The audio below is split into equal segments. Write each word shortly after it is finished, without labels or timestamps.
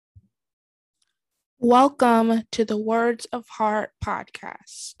Welcome to the Words of Heart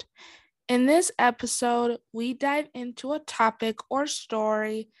podcast. In this episode, we dive into a topic or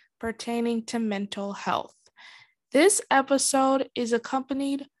story pertaining to mental health. This episode is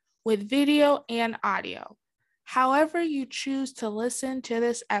accompanied with video and audio. However, you choose to listen to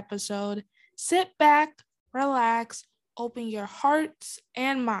this episode, sit back, relax, open your hearts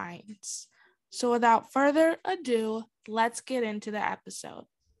and minds. So, without further ado, let's get into the episode.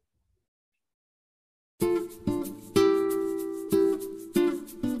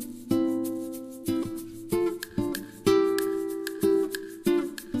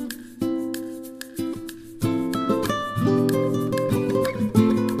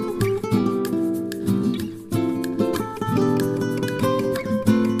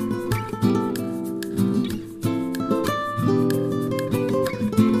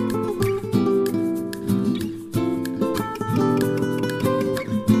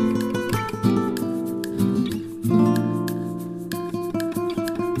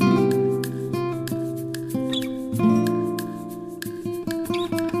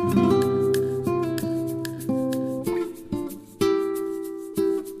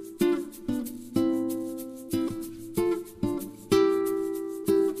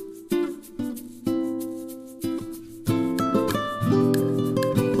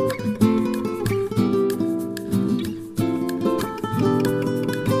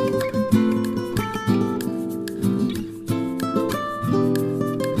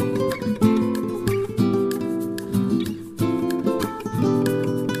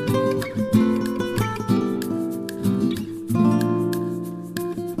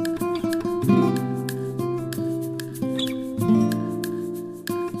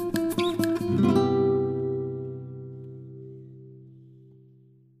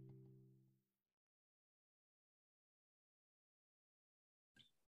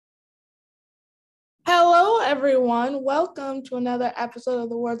 Hello, everyone. Welcome to another episode of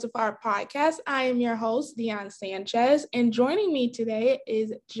the Words of Heart podcast. I am your host, Dion Sanchez, and joining me today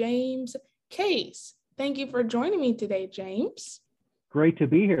is James Case. Thank you for joining me today, James. Great to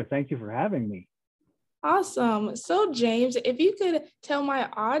be here. Thank you for having me. Awesome. So, James, if you could tell my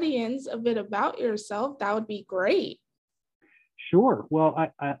audience a bit about yourself, that would be great. Sure. Well,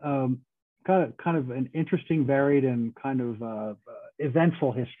 I kind of an interesting, varied, and kind of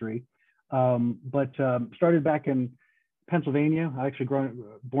eventful history. But started back in Pennsylvania. I actually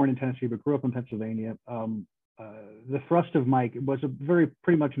born in Tennessee, but grew up in Pennsylvania. The thrust of my was a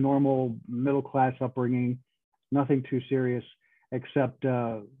pretty much normal middle class upbringing, nothing too serious, except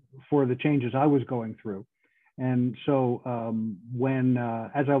for the changes I was going through. And so when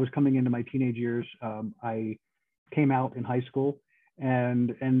as I was coming into my teenage years, I came out in high school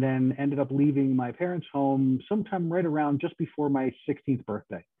and then ended up leaving my parents' home sometime right around just before my 16th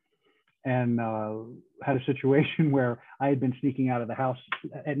birthday. And had a situation where I had been sneaking out of the house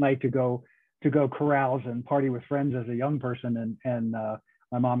at night to go carouse and party with friends as a young person, and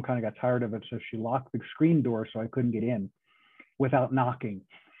my mom kind of got tired of it, so she locked the screen door so I couldn't get in without knocking.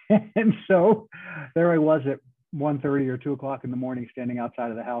 And so there I was at 1:30 or 2 o'clock in the morning, standing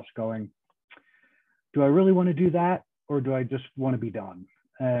outside of the house, going, "Do I really want to do that, or do I just want to be done?"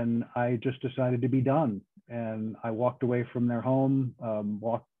 And I just decided to be done, and I walked away from their home,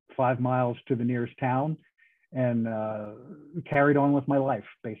 walked 5 miles to the nearest town, and carried on with my life,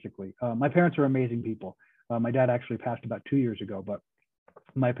 basically. My parents are amazing people. My dad actually passed about 2 years ago, but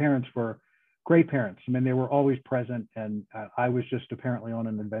my parents were great parents. I mean, they were always present, and I was just apparently on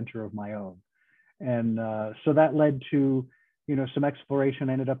an adventure of my own. And so that led to, some exploration.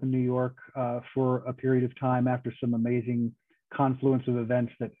 I ended up in New York for a period of time after some amazing confluence of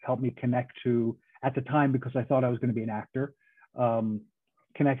events that helped me connect to, at the time, because I thought I was going to be an actor,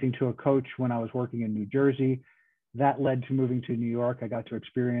 connecting to a coach when I was working in New Jersey. That led to moving to New York. I got to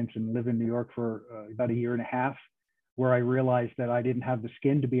experience and live in New York for about a year and a half, where I realized that I didn't have the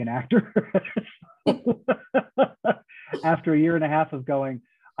skin to be an actor. After a year and a half of going,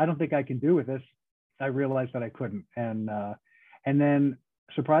 I don't think I can do with this, I realized that I couldn't. And then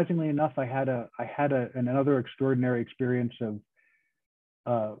surprisingly enough, I had another extraordinary experience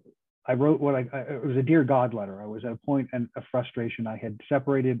of, I wrote it was a Dear God letter. I was at a point of frustration. I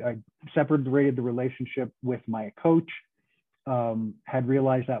separated the relationship with my coach, had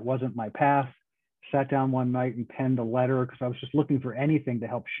realized that wasn't my path, sat down one night and penned a letter because I was just looking for anything to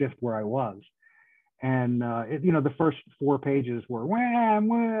help shift where I was. And, the first 4 pages were, wah,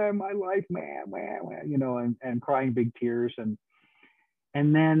 wah, my life, man, wah, wah, and crying big tears.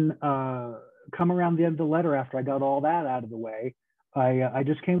 And then come around the end of the letter, after I got all that out of the way, I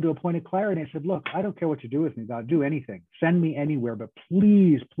just came to a point of clarity. I said, look, I don't care what you do with me, God, do anything. Send me anywhere, but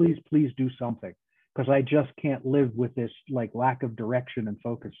please, please, please do something. because I just can't live with this like lack of direction and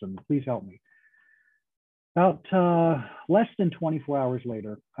focus. And please help me. About less than 24 hours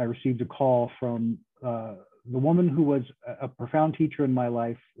later, I received a call from the woman who was a profound teacher in my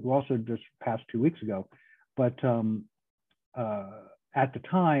life, who also just passed 2 weeks ago. But at the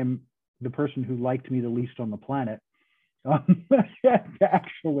time, the person who liked me the least on the planet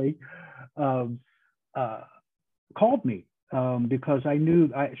actually called me because I knew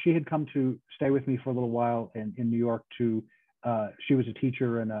she had come to stay with me for a little while in New York. She was a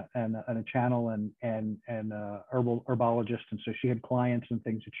teacher and a channel and herbologist, and so she had clients and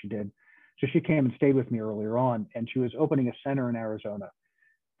things that she did. So she came and stayed with me earlier on, and she was opening a center in Arizona.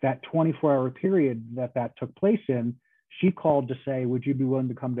 That 24-hour period that took place in, she called to say, would you be willing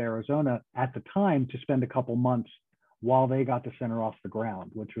to come to Arizona at the time to spend a couple months while they got the center off the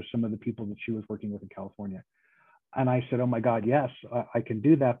ground, which was some of the people that she was working with in California. And I said, oh my God, yes, I can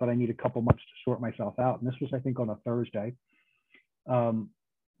do that, but I need a couple months to sort myself out. And this was, I think, on a Thursday.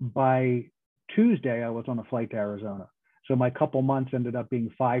 By Tuesday, I was on a flight to Arizona. So my couple months ended up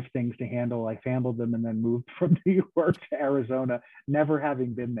being 5 things to handle. I handled them and then moved from New York to Arizona, never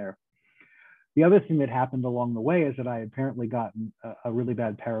having been there. The other thing that happened along the way is that I had apparently gotten a really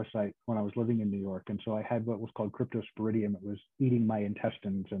bad parasite when I was living in New York. And so I had what was called cryptosporidium. It was eating my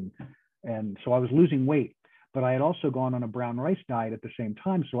intestines. And so I was losing weight, but I had also gone on a brown rice diet at the same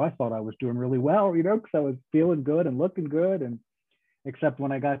time. So I thought I was doing really well, you know, because I was feeling good and looking good. And except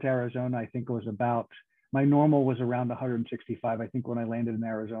when I got to Arizona, I think it was about, my normal was around 165. I think when I landed in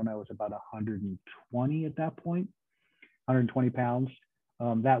Arizona, I was about 120 at that point, 120 pounds.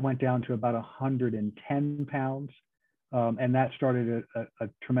 That went down to about 110 pounds. And that started a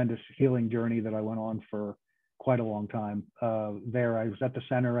tremendous healing journey that I went on for quite a long time. There, I was at the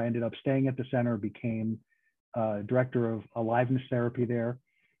center. I ended up staying at the center, became director of aliveness therapy there.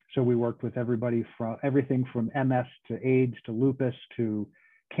 So we worked with everybody from everything from MS to AIDS to lupus to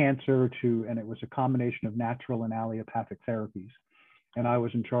cancer and it was a combination of natural and allopathic therapies. And I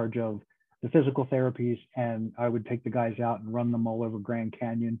was in charge of the physical therapies, and I would take the guys out and run them all over Grand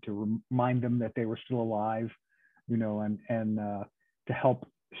Canyon to remind them that they were still alive, you know, and to help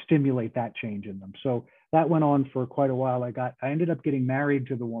stimulate that change in them. So that went on for quite a while. I ended up getting married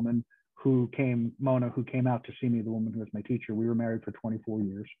to the woman Mona, who came out to see me, the woman who was my teacher. We were married for 24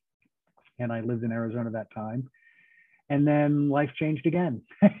 years, and I lived in Arizona that time. And then life changed again.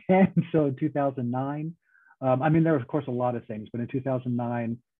 And so in 2009, I mean, there was, of course, a lot of things, but in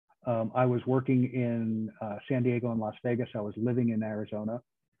 2009, I was working in San Diego and Las Vegas. I was living in Arizona,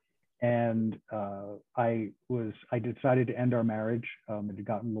 and I decided to end our marriage. It had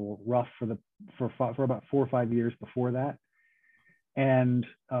gotten a little rough for about 4 or 5 years before that. And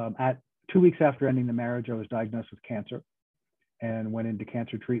at 2 weeks after ending the marriage, I was diagnosed with cancer and went into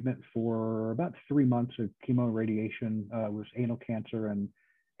cancer treatment for about 3 months of chemo and radiation. It was anal cancer,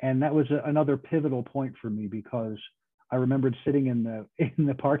 and that was another pivotal point for me, because I remembered sitting in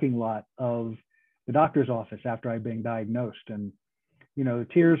the parking lot of the doctor's office after I'd been diagnosed, and you know,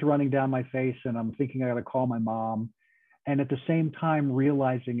 tears running down my face, and I'm thinking I got to call my mom, and at the same time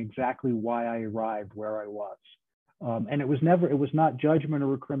realizing exactly why I arrived where I was. And it was not judgment or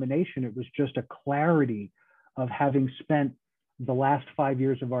recrimination. It was just a clarity of having spent the last 5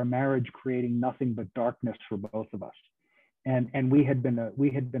 years of our marriage creating nothing but darkness for both of us. And we had been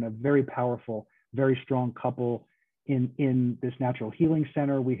a very powerful, very strong couple in this natural healing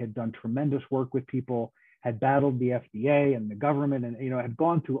center. We had done tremendous work with people, had battled the FDA and the government, and, you know, had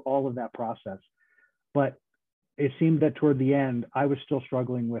gone through all of that process. But it seemed that toward the end, I was still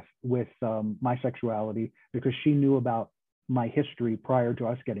struggling with my sexuality, because she knew about my history prior to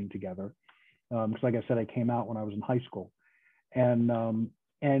us getting together. Because like I said, I came out when I was in high school. And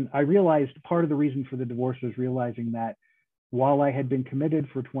I realized part of the reason for the divorce was realizing that while I had been committed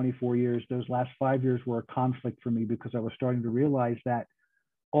for 24 years, those last 5 years were a conflict for me, because I was starting to realize that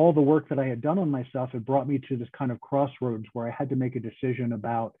all the work that I had done on myself had brought me to this kind of crossroads where I had to make a decision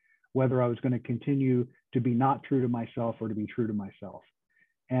about whether I was going to continue to be not true to myself or to be true to myself.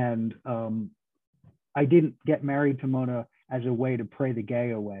 And I didn't get married to Mona as a way to pray the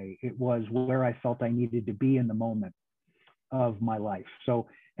gay away. It was where I felt I needed to be in the moment of my life. So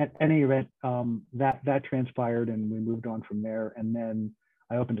at any event, that transpired, and we moved on from there. And then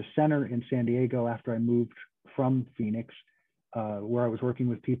I opened a center in San Diego after I moved from Phoenix, where I was working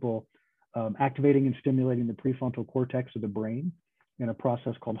with people activating and stimulating the prefrontal cortex of the brain in a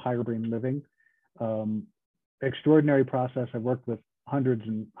process called higher brain living. Extraordinary process. I've worked with hundreds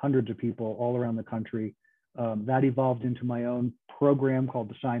and hundreds of people all around the country. That evolved into my own program called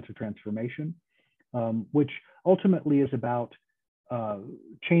the Science of Transformation, which ultimately is about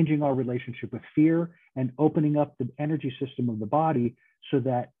changing our relationship with fear and opening up the energy system of the body so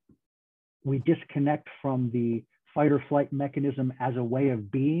that we disconnect from the fight or flight mechanism as a way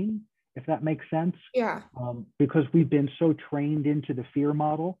of being, if that makes sense. Yeah. Because we've been so trained into the fear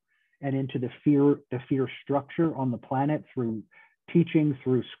model and into the fear structure on the planet through teaching,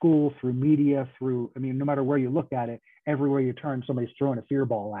 through school, through media, through, I mean, no matter where you look at it, everywhere you turn, somebody's throwing a fear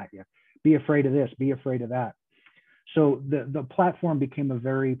ball at you. Be afraid of this, be afraid of that. So the platform became a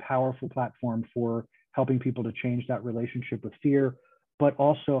very powerful platform for helping people to change that relationship with fear, but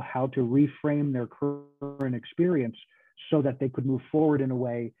also how to reframe their current experience so that they could move forward in a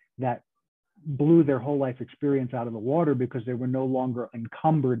way that blew their whole life experience out of the water because they were no longer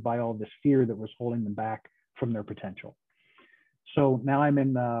encumbered by all this fear that was holding them back from their potential. So now I'm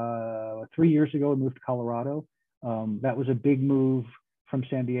in, 3 years ago, I moved to Colorado. That was a big move from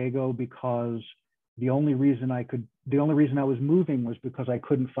San Diego because the only reason I was moving was because I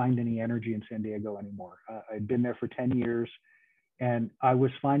couldn't find any energy in San Diego anymore. I'd been there for 10 years and I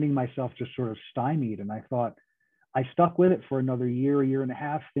was finding myself just sort of stymied. And I thought, I stuck with it for another year and a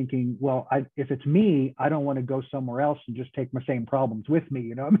half thinking, well, if it's me, I don't want to go somewhere else and just take my same problems with me,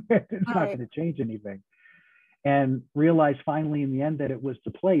 you know, it's not going to change anything. And realized finally in the end that it was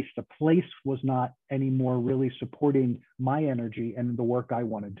the place was not anymore really supporting my energy and the work I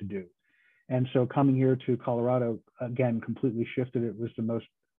wanted to do. And so coming here to Colorado, again, completely shifted. It was the most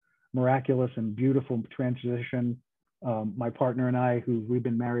miraculous and beautiful transition. My partner and I, we've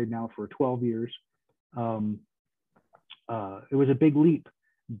been married now for 12 years, it was a big leap,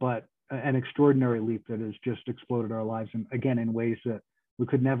 but an extraordinary leap that has just exploded our lives. And again, in ways that we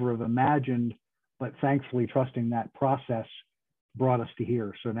could never have imagined, but thankfully trusting that process brought us to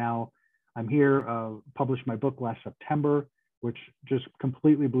here. So now I'm here, published my book last September, which just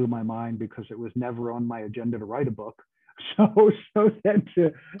completely blew my mind because it was never on my agenda to write a book. So then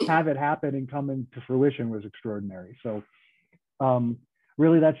to have it happen and come into fruition was extraordinary. So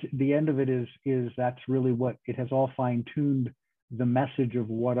really that's the end of it is that's really what it has all fine-tuned the message of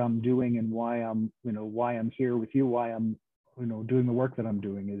what I'm doing and why I'm here with you, why I'm, doing the work that I'm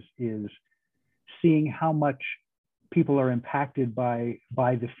doing is seeing how much people are impacted by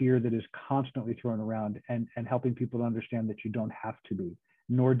the fear that is constantly thrown around and helping people to understand that you don't have to be,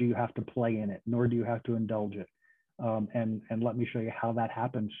 nor do you have to play in it, nor do you have to indulge it. And let me show you how that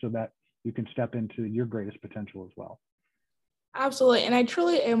happens so that you can step into your greatest potential as well. Absolutely. And I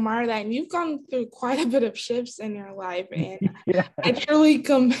truly admire that. And you've gone through quite a bit of shifts in your life. And yeah. I truly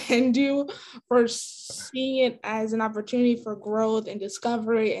commend you for seeing it as an opportunity for growth and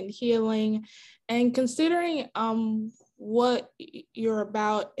discovery and healing. And considering what you're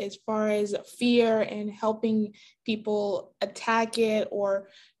about as far as fear and helping people attack it or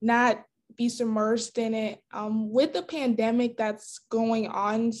not be submerged in it. With the pandemic that's going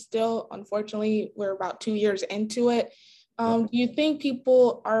on still, unfortunately, we're about 2 years into it. Do you think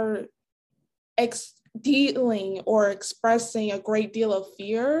people are dealing or expressing a great deal of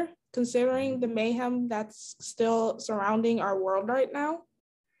fear considering the mayhem that's still surrounding our world right now?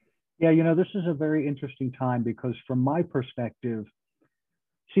 Yeah, this is a very interesting time because from my perspective,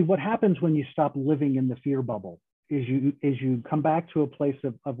 see what happens when you stop living in the fear bubble is you come back to a place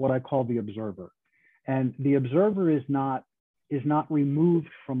of what I call the observer. And the observer is not removed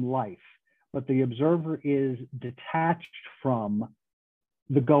from life, but the observer is detached from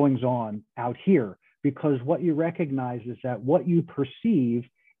the goings on out here, because what you recognize is that what you perceive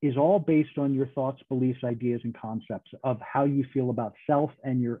is all based on your thoughts, beliefs, ideas, and concepts of how you feel about self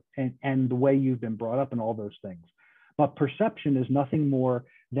and the way you've been brought up and all those things. But perception is nothing more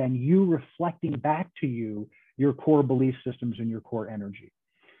than you reflecting back to you your core belief systems and your core energy.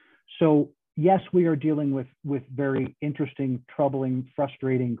 So yes, we are dealing with very interesting, troubling,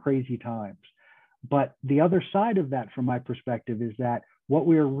 frustrating, crazy times. But the other side of that, from my perspective, is that what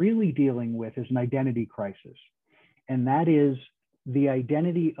we are really dealing with is an identity crisis. And that is the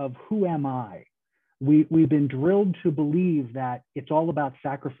identity of who am I? We've been drilled to believe that it's all about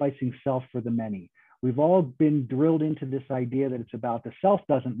sacrificing self for the many. We've all been drilled into this idea that it's about the self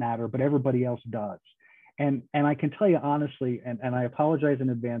doesn't matter, but everybody else does. And I can tell you honestly, and I apologize in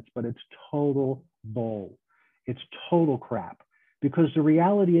advance, but it's total bull. It's total crap. Because the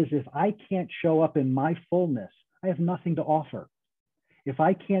reality is, if I can't show up in my fullness, I have nothing to offer. If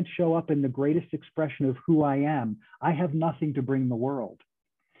I can't show up in the greatest expression of who I am, I have nothing to bring the world.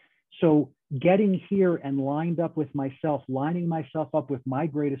 So getting here and lined up with myself, lining myself up with my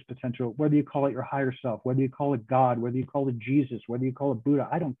greatest potential, whether you call it your higher self, whether you call it God, whether you call it Jesus, whether you call it Buddha,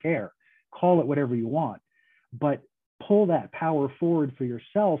 I don't care. Call it whatever you want. But pull that power forward for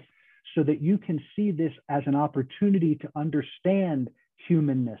yourself so that you can see this as an opportunity to understand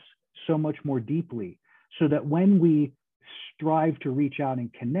humanness so much more deeply, so that when we strive to reach out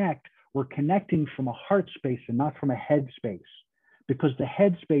and connect, we're connecting from a heart space and not from a head space, because the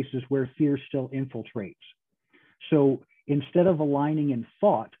head space is where fear still infiltrates. So instead of aligning in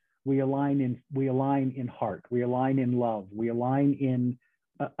thought, we align in heart, we align in love, we align in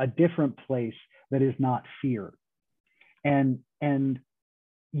a different place that is not fear. And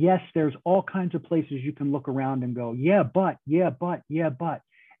yes, there's all kinds of places you can look around and go, yeah, but.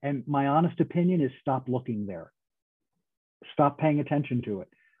 And my honest opinion is stop looking there. Stop paying attention to it.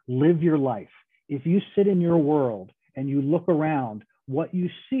 Live your life. If you sit in your world and you look around, what you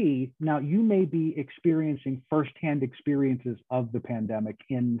see, now you may be experiencing firsthand experiences of the pandemic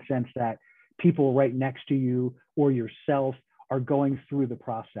in the sense that people right next to you or yourself are going through the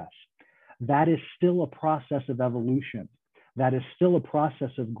process. That is still a process of evolution. That is still a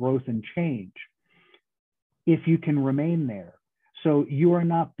process of growth and change, if you can remain there. So you are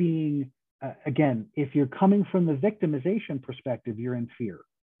not being, again, if you're coming from the victimization perspective, you're in fear.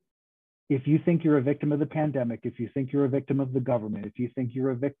 If you think you're a victim of the pandemic, if you think you're a victim of the government, if you think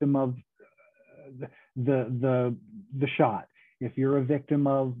you're a victim of the shot, if you're a victim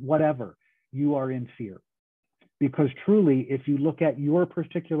of whatever, you are in fear. Because truly, if you look at your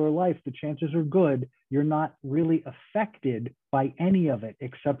particular life, the chances are good you're not really affected by any of it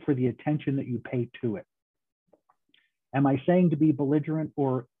except for the attention that you pay to it. Am I saying to be belligerent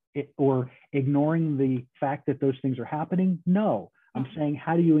or ignoring the fact that those things are happening? No, I'm saying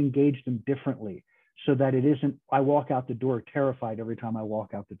how do you engage them differently so that it isn't, I walk out the door terrified every time I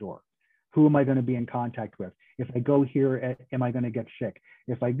walk out the door. Who am I going to be in contact with? If I go here, am I going to get sick?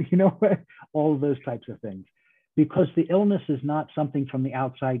 If I, all of those types of things. Because the illness is not something from the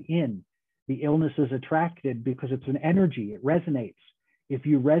outside in. The illness is attracted because it's an energy, it resonates. If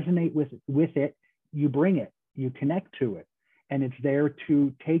you resonate with it, you bring it, you connect to it, and it's there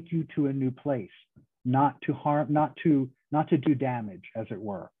to take you to a new place, not to harm, not to do damage, as it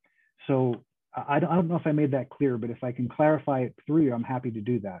were. So I don't know if I made that clear, but if I can clarify it through you, I'm happy to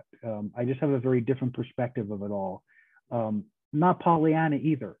do that. I just have a very different perspective of it all. Not Pollyanna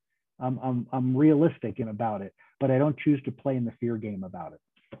either. I'm realistic about it, but I don't choose to play in the fear game about it.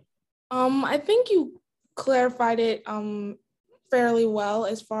 I think you clarified it fairly well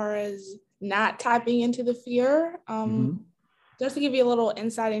as far as not tapping into the fear. Just to give you a little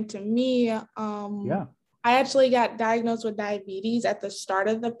insight into me, I actually got diagnosed with diabetes at the start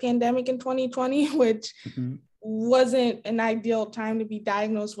of the pandemic in 2020, which wasn't an ideal time to be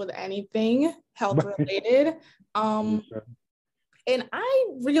diagnosed with anything health related. And I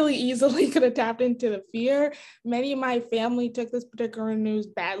really easily could have tapped into the fear. Many of my family took this particular news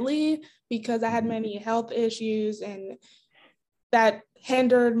badly because I had many health issues and that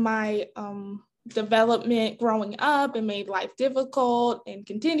hindered my development growing up and made life difficult and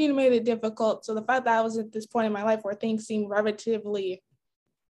continued to make it difficult. So the fact that I was at this point in my life where things seemed relatively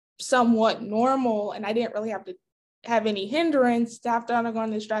somewhat normal and I didn't really have to have any hindrance to have to undergo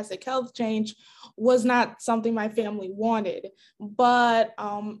this drastic health change was not something my family wanted. But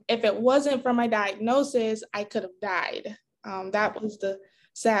if it wasn't for my diagnosis, I could have died. That was the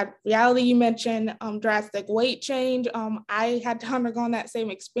sad reality. You mentioned drastic weight change. I had to undergo that same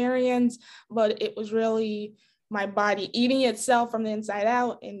experience, but it was really my body eating itself from the inside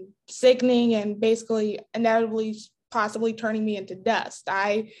out and sickening and basically inevitably possibly turning me into dust.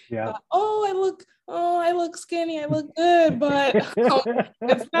 I thought, I look skinny, I look good, but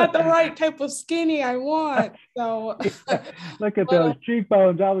it's not the right type of skinny I want. So look at those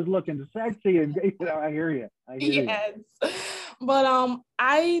cheekbones. I was looking sexy, and I hear you. Yes. But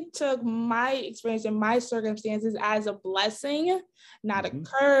I took my experience and my circumstances as a blessing, not a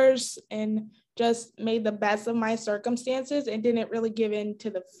curse, and just made the best of my circumstances and didn't really give in to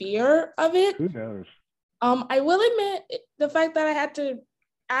the fear of it. Who knows? I will admit the fact that I had to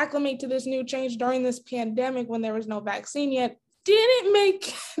acclimate to this new change during this pandemic when there was no vaccine yet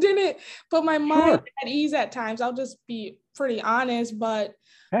didn't put my mind at ease at times. I'll just be pretty honest, but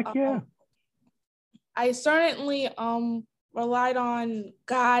heck yeah. I certainly relied on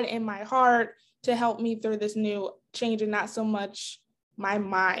God and my heart to help me through this new change and not so much my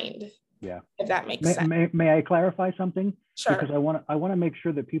mind. Yeah. If that makes sense. May I clarify something? Sure. Because I want to make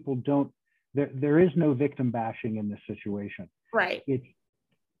sure that people don't, there is no victim bashing in this situation. Right.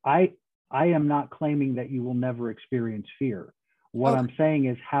 I am not claiming that you will never experience fear. What I'm saying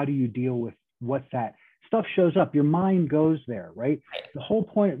is, how do you deal with what that stuff shows up? Your mind goes there, right? The whole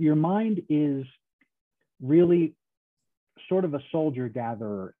point of your mind is really sort of a soldier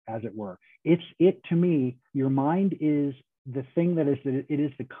gatherer, as it were. To me, your mind is the thing that is that it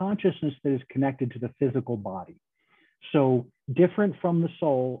is the consciousness that is connected to the physical body. So different from the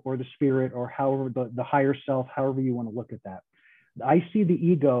soul or the spirit or however the higher self, however you want to look at that. I see the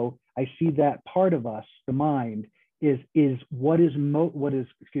ego, I see that part of us, the mind, is what is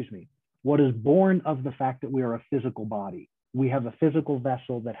born of the fact that we are a physical body. We have a physical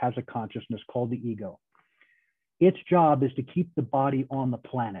vessel that has a consciousness called the ego. Its job is to keep the body on the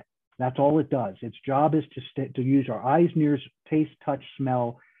planet. That's all it does. Its job is to use our eyes, ears, taste, touch,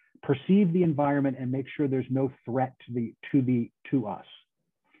 smell, perceive the environment, and make sure there's no threat to us.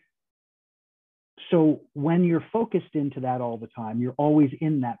 So when you're focused into that all the time, you're always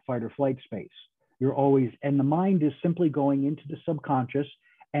in that fight or flight space. You're always, and the mind is simply going into the subconscious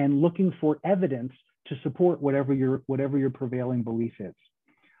and looking for evidence to support whatever your prevailing belief is.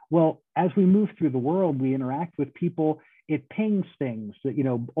 Well, as we move through the world, we interact with people, it pings things that,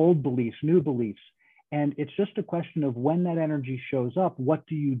 old beliefs, new beliefs. And it's just a question of when that energy shows up, what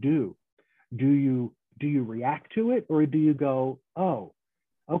do you do? Do you react to it, or do you go, oh,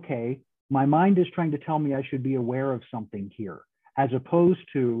 okay, my mind is trying to tell me I should be aware of something here, as opposed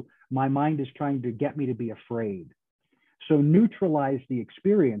to my mind is trying to get me to be afraid. So neutralize the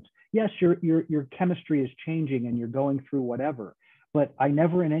experience. Yes, your chemistry is changing and you're going through whatever, but I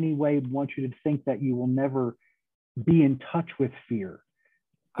never in any way want you to think that you will never be in touch with fear.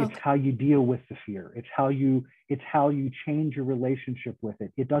 It's how you deal with the fear. It's how you change your relationship with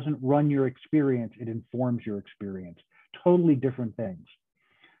it. It doesn't run your experience, it informs your experience. Totally different things.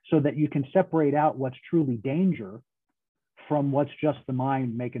 So that you can separate out what's truly danger from what's just the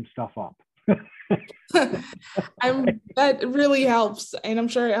mind making stuff up. That really helps, and I'm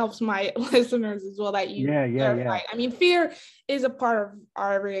sure it helps my listeners as well. That you clarify. I mean, fear is a part of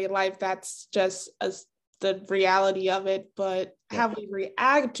our everyday life. That's just the reality of it. But how we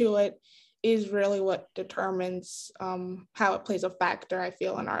react to it is really what determines how it plays a factor, I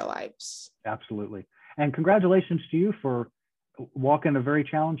feel, in our lives. Absolutely, and congratulations to you for walking a very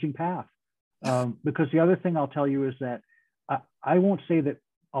challenging path. Because the other thing I'll tell you is that I won't say that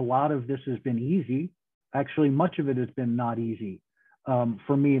a lot of this has been easy. Actually, much of it has been not easy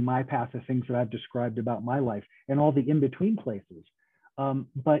for me in my path, the things that I've described about my life and all the in-between places.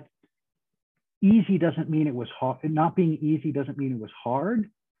 But easy doesn't mean it was hard. Not being easy doesn't mean it was hard,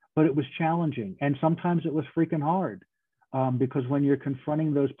 but it was challenging. And sometimes it was freaking hard because when you're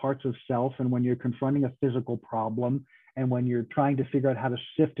confronting those parts of self and when you're confronting a physical problem and when you're trying to figure out how to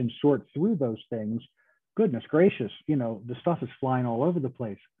sift and sort through those things, goodness gracious, the stuff is flying all over the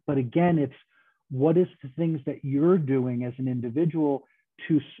place. But again, it's what is the things that you're doing as an individual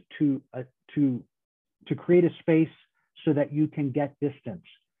to create a space so that you can get distance.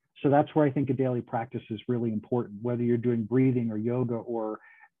 So that's where I think a daily practice is really important, whether you're doing breathing or yoga or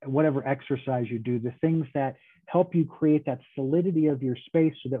whatever exercise you do, the things that help you create that solidity of your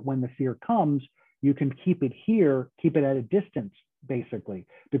space so that when the fear comes, you can keep it here, keep it at a distance, basically,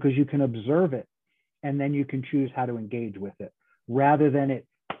 because you can observe it and then you can choose how to engage with it rather than it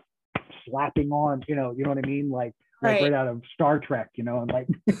slapping on, you know what I mean? Like right out of Star Trek, and like,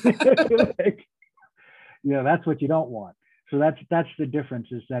 that's what you don't want. So that's the difference,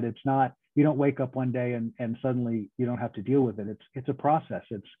 is that it's not, you don't wake up one day and suddenly you don't have to deal with it. It's a process.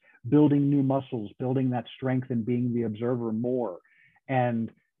 It's building new muscles, building that strength and being the observer more.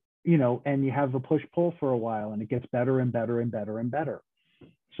 And, and you have a push-pull for a while and it gets better and better and better and better.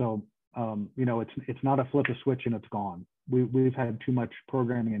 So, it's not a flip a switch and it's gone. We've had too much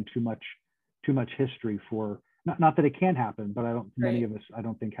programming and too much history for, not that it can't happen, but many of us, I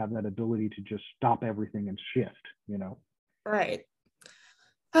don't think, have that ability to just stop everything and shift, Right.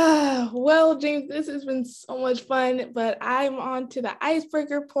 Well, James, this has been so much fun, but I'm on to the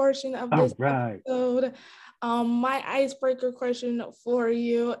icebreaker portion of this episode. My icebreaker question for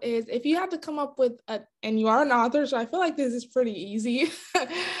you is, if you had to come up with and you are an author, so I feel like this is pretty easy.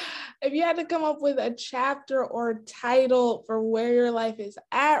 If you had to come up with a chapter or title for where your life is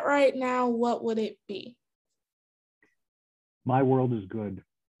at right now, what would it be? My world is good.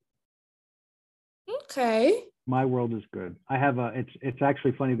 Okay. My world is good. I have it's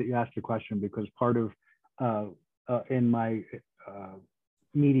actually funny that you asked the question, because part of in my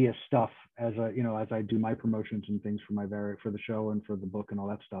media stuff, as I do my promotions and things for the show and for the book and all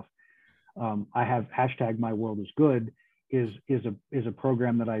that stuff, I have hashtag My World is Good is a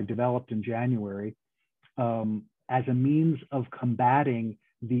program that I developed in January as a means of combating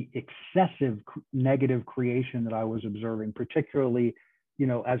the excessive negative creation that I was observing, particularly,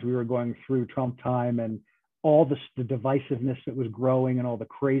 as we were going through Trump time and all the divisiveness that was growing and all the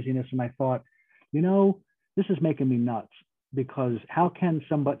craziness. And I thought, this is making me nuts, because how can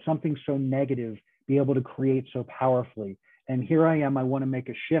something so negative be able to create so powerfully? And here I am, I want to make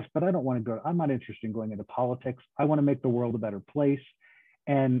a shift, but I don't want to go, I'm not interested in going into politics. I want to make the world a better place.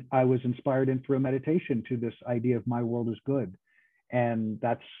 And I was inspired in through a meditation to this idea of my world is good. And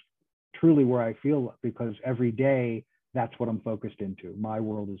that's truly where I feel, because every day that's what I'm focused into. My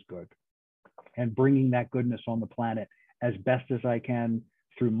world is good. And bringing that goodness on the planet as best as I can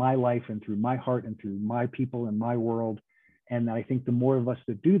through my life and through my heart and through my people and my world. And I think the more of us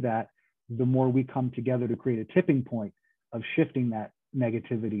that do that, the more we come together to create a tipping point of shifting that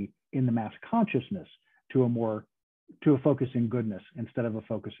negativity in the mass consciousness to a focus in goodness instead of a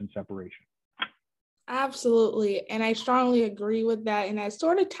focus in separation. Absolutely. And I strongly agree with that. And that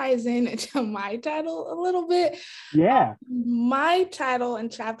sort of ties into my title a little bit. Yeah. My title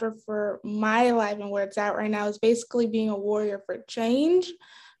and chapter for my life and where it's at right now is basically being a warrior for change.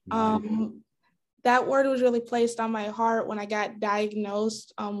 Nice. That word was really placed on my heart when I got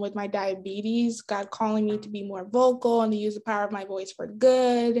diagnosed with my diabetes, God calling me to be more vocal and to use the power of my voice for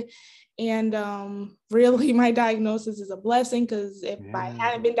good. And really, my diagnosis is a blessing, because if I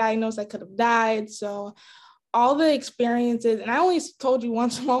hadn't been diagnosed, I could have died. So all the experiences, and I only told you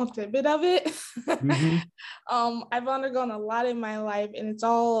one small tidbit of it. Mm-hmm. I've undergone a lot in my life, and it's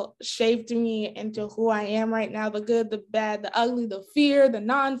all shaped me into who I am right now. The good, the bad, the ugly, the fear, the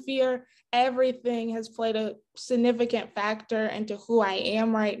non-fear, everything has played a significant factor into who I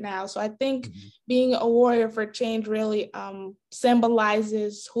am right now. So I think being a warrior for change really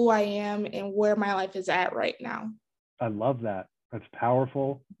symbolizes who I am and where my life is at right now. I love that. That's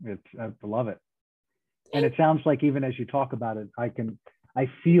powerful. I love it. And it sounds like even as you talk about it, I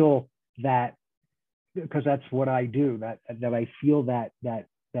feel that, because that's what I do, that I feel that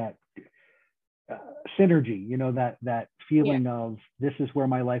synergy, you know, that feeling of this is where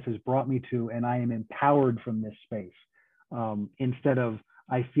my life has brought me to, and I am empowered from this space, instead of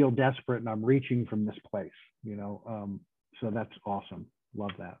I feel desperate and I'm reaching from this place, you know. So that's awesome.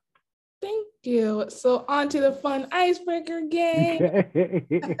 Love that. Thank you. So on to the fun icebreaker game.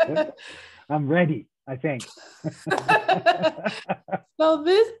 I'm ready, I think. So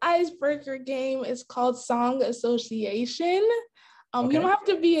this icebreaker game is called Song Association. You don't have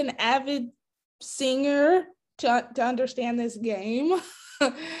to be an avid singer to understand this game.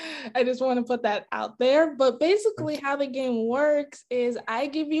 I just want to put that out there. But basically how the game works is I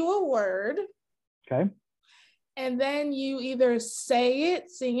give you a word. Okay. And then you either say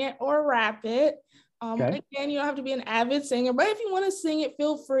it, sing it, or rap it. Okay. Again, you don't have to be an avid singer, but if you want to sing it,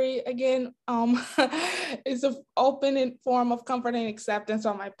 feel free. Again, it's an open form of comfort and acceptance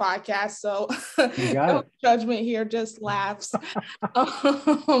on my podcast. So no judgment here, just laughs.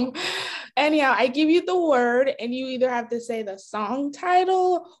 Anyhow, I give you the word and you either have to say the song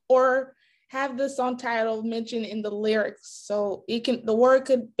title or have the song title mentioned in the lyrics. So the word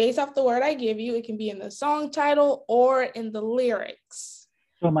could, based off the word I give you, it can be in the song title or in the lyrics.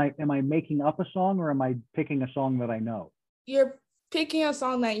 So am I making up a song, or am I picking a song that I know? You're picking a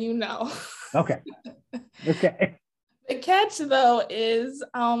song that you know. Okay. Okay. The catch though is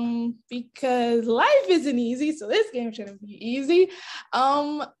because life isn't easy, so this game shouldn't be easy.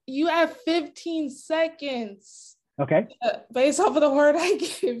 You have 15 seconds. Okay. Based off of the word I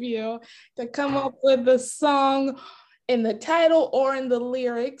give you, to come up with the song in the title or in the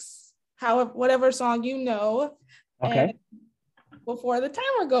lyrics, however, whatever song you know. Okay. Before the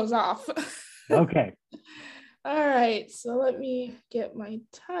timer goes off. Okay. All right, so let me get my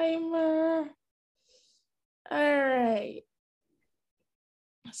timer. All right.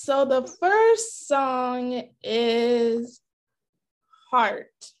 So the first song is Heart.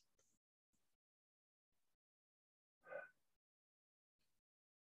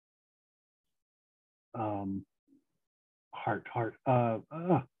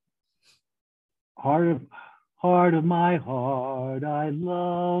 Heart of my heart, I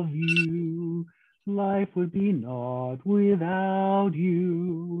love you. Life would be naught without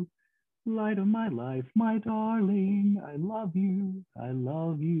you. Light of my life, my darling, I love you. I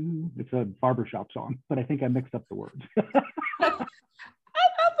love you. It's a barbershop song, but I think I mixed up the words. I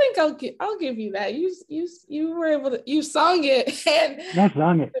think I'll give you that. You were able to, you sung it, and I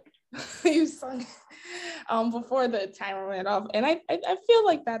sung it. You sung it before the timer went off, and I feel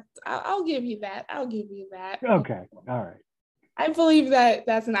like that. I'll give you that. I'll give you that. Okay, all right. I believe that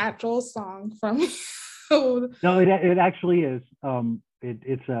that's an actual song from you. No, it actually is.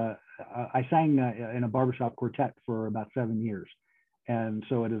 I sang in a barbershop quartet for about 7 years, and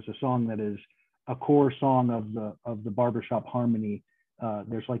so it is a song that is a core song of the barbershop harmony.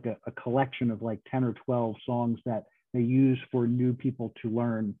 There's like a collection of like 10 or 12 songs that they use for new people to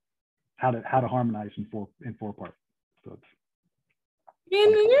learn how to harmonize in four parts. So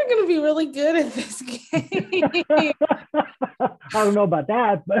Man, you're going to be really good at this game. I don't know about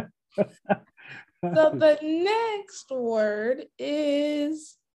that, but. So the next word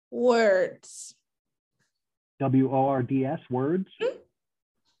is words. WORDS, words? Mm-hmm.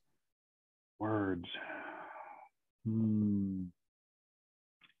 Words.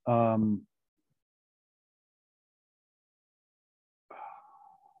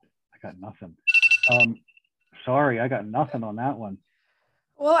 I got nothing. Sorry, I got nothing on that one.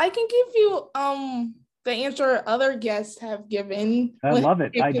 Well, I can give you the answer other guests have given. I love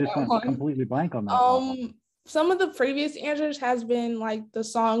it. I just went completely blank on that one. Some of the previous answers has been like the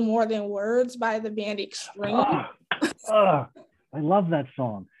song More Than Words by the band Extreme. I love that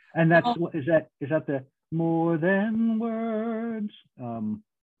song. And that's is that the More Than Words?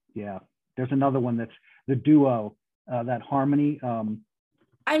 Yeah. There's another one that's the duo, that harmony.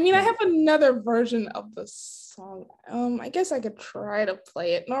 I mean, I have another version of the song. I guess I could try to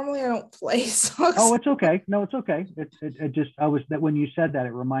play it. Normally I don't play songs. Oh, it's okay. No, it's okay. It just, that when you said that,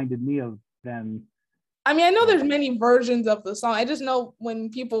 it reminded me of then. I mean, I know there's many versions of the song. I just know when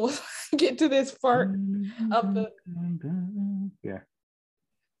people get to this part of the. Yeah.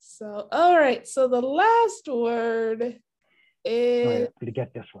 So, all right. So the last word is. Oh, yeah. I'm gonna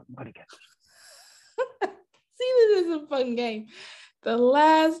get this one. See, this is a fun game. The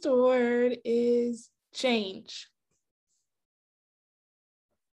last word is change.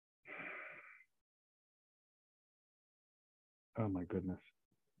 Oh my goodness.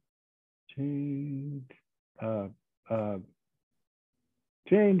 Change.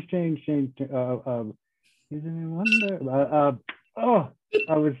 Change. Isn't it wonder?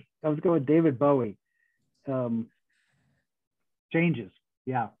 I was going David Bowie. Changes.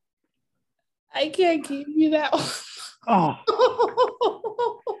 Yeah. I can't give you that one. Oh.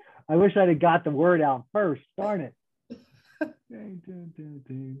 I wish I'd have got the word out first. Darn it.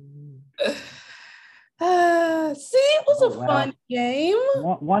 See, it was a fun game.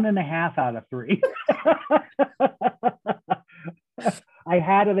 1.5 out of 3. I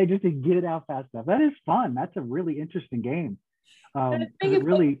had it. I just didn't get it out fast enough. That is fun. That's a really interesting game. It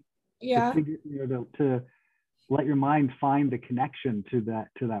really, to let your mind find the connection to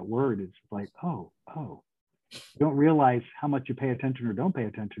that word. It's like, oh, you don't realize how much you pay attention or don't pay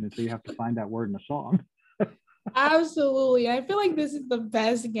attention until you have to find that word in a song. Absolutely. I feel like this is the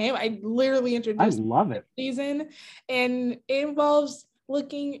best game. I literally introduced I love it. Season, and it involves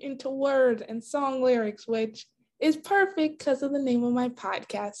looking into words and song lyrics, which is perfect because of the name of my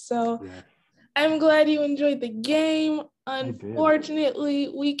podcast. So yes. I'm glad you enjoyed the game.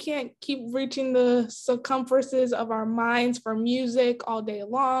 Unfortunately, we can't keep reaching the circumferences of our minds for music all day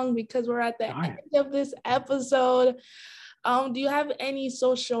long because we're at the end of this episode. Do you have any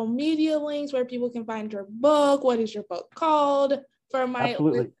social media links where people can find your book? What is your book called for my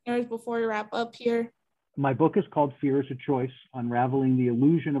listeners before we wrap up here? My book is called Fear is a Choice: Unraveling the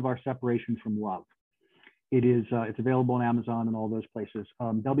Illusion of Our Separation from Love. It's available on Amazon and all those places.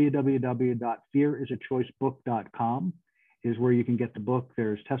 www.fearisachoicebook.com is where you can get the book.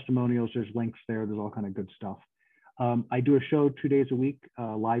 There's testimonials, there's links there, there's all kind of good stuff. I do a show 2 days a week,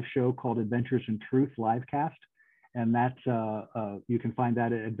 a live show called Adventures in Truth Livecast. And that's, you can find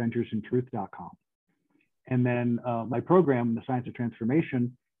that at adventuresintruth.com. And then my program, The Science of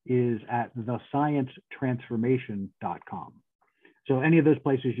Transformation, is at thesciencetransformation.com. So any of those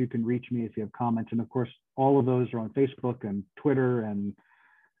places you can reach me if you have comments. And of course, all of those are on Facebook and Twitter and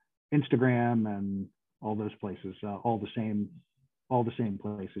Instagram and all those places, all the same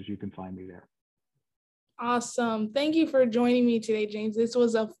places you can find me there. Awesome. Thank you for joining me today, James. This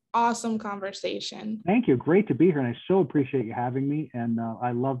was an awesome conversation. Thank you. Great to be here. And I so appreciate you having me. And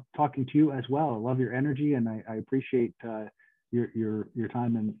I love talking to you as well. I love your energy, and I appreciate your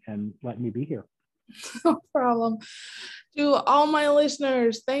time and letting me be here. No problem. To all my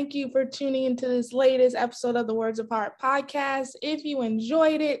listeners, thank you for tuning into this latest episode of the Words Apart podcast. If you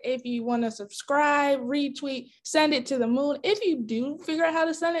enjoyed it, if you want to subscribe, retweet, send it to the moon. If you do figure out how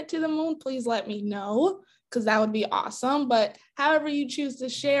to send it to the moon, please let me know, because that would be awesome. But however you choose to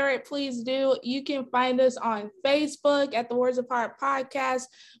share it, please do. You can find us on Facebook at the Words Apart podcast.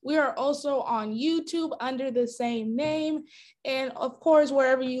 We are also on YouTube under the same name. And of course,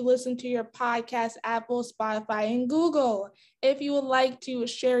 wherever you listen to your podcast, Apple, Spotify, and Google. If you would like to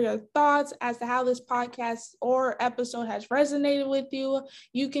share your thoughts as to how this podcast or episode has resonated with you,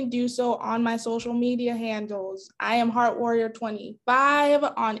 you can do so on my social media handles. I am Heart Warrior 25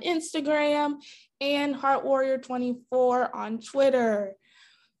 on Instagram and Heart Warrior 24 on Twitter.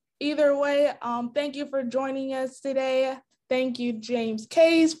 Either way, thank you for joining us today. Thank you, James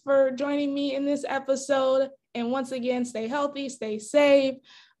Case, for joining me in this episode. And once again, stay healthy, stay safe.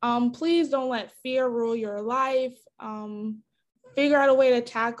 Please don't let fear rule your life. Figure out a way to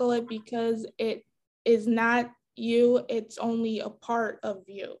tackle it, because it is not you. It's only a part of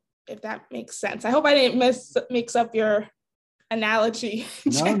you, if that makes sense. I hope I didn't mix up your analogy.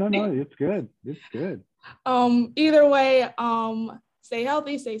 No, it's good. It's good. Either way, stay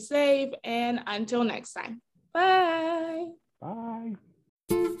healthy, stay safe, and until next time. Bye. Bye.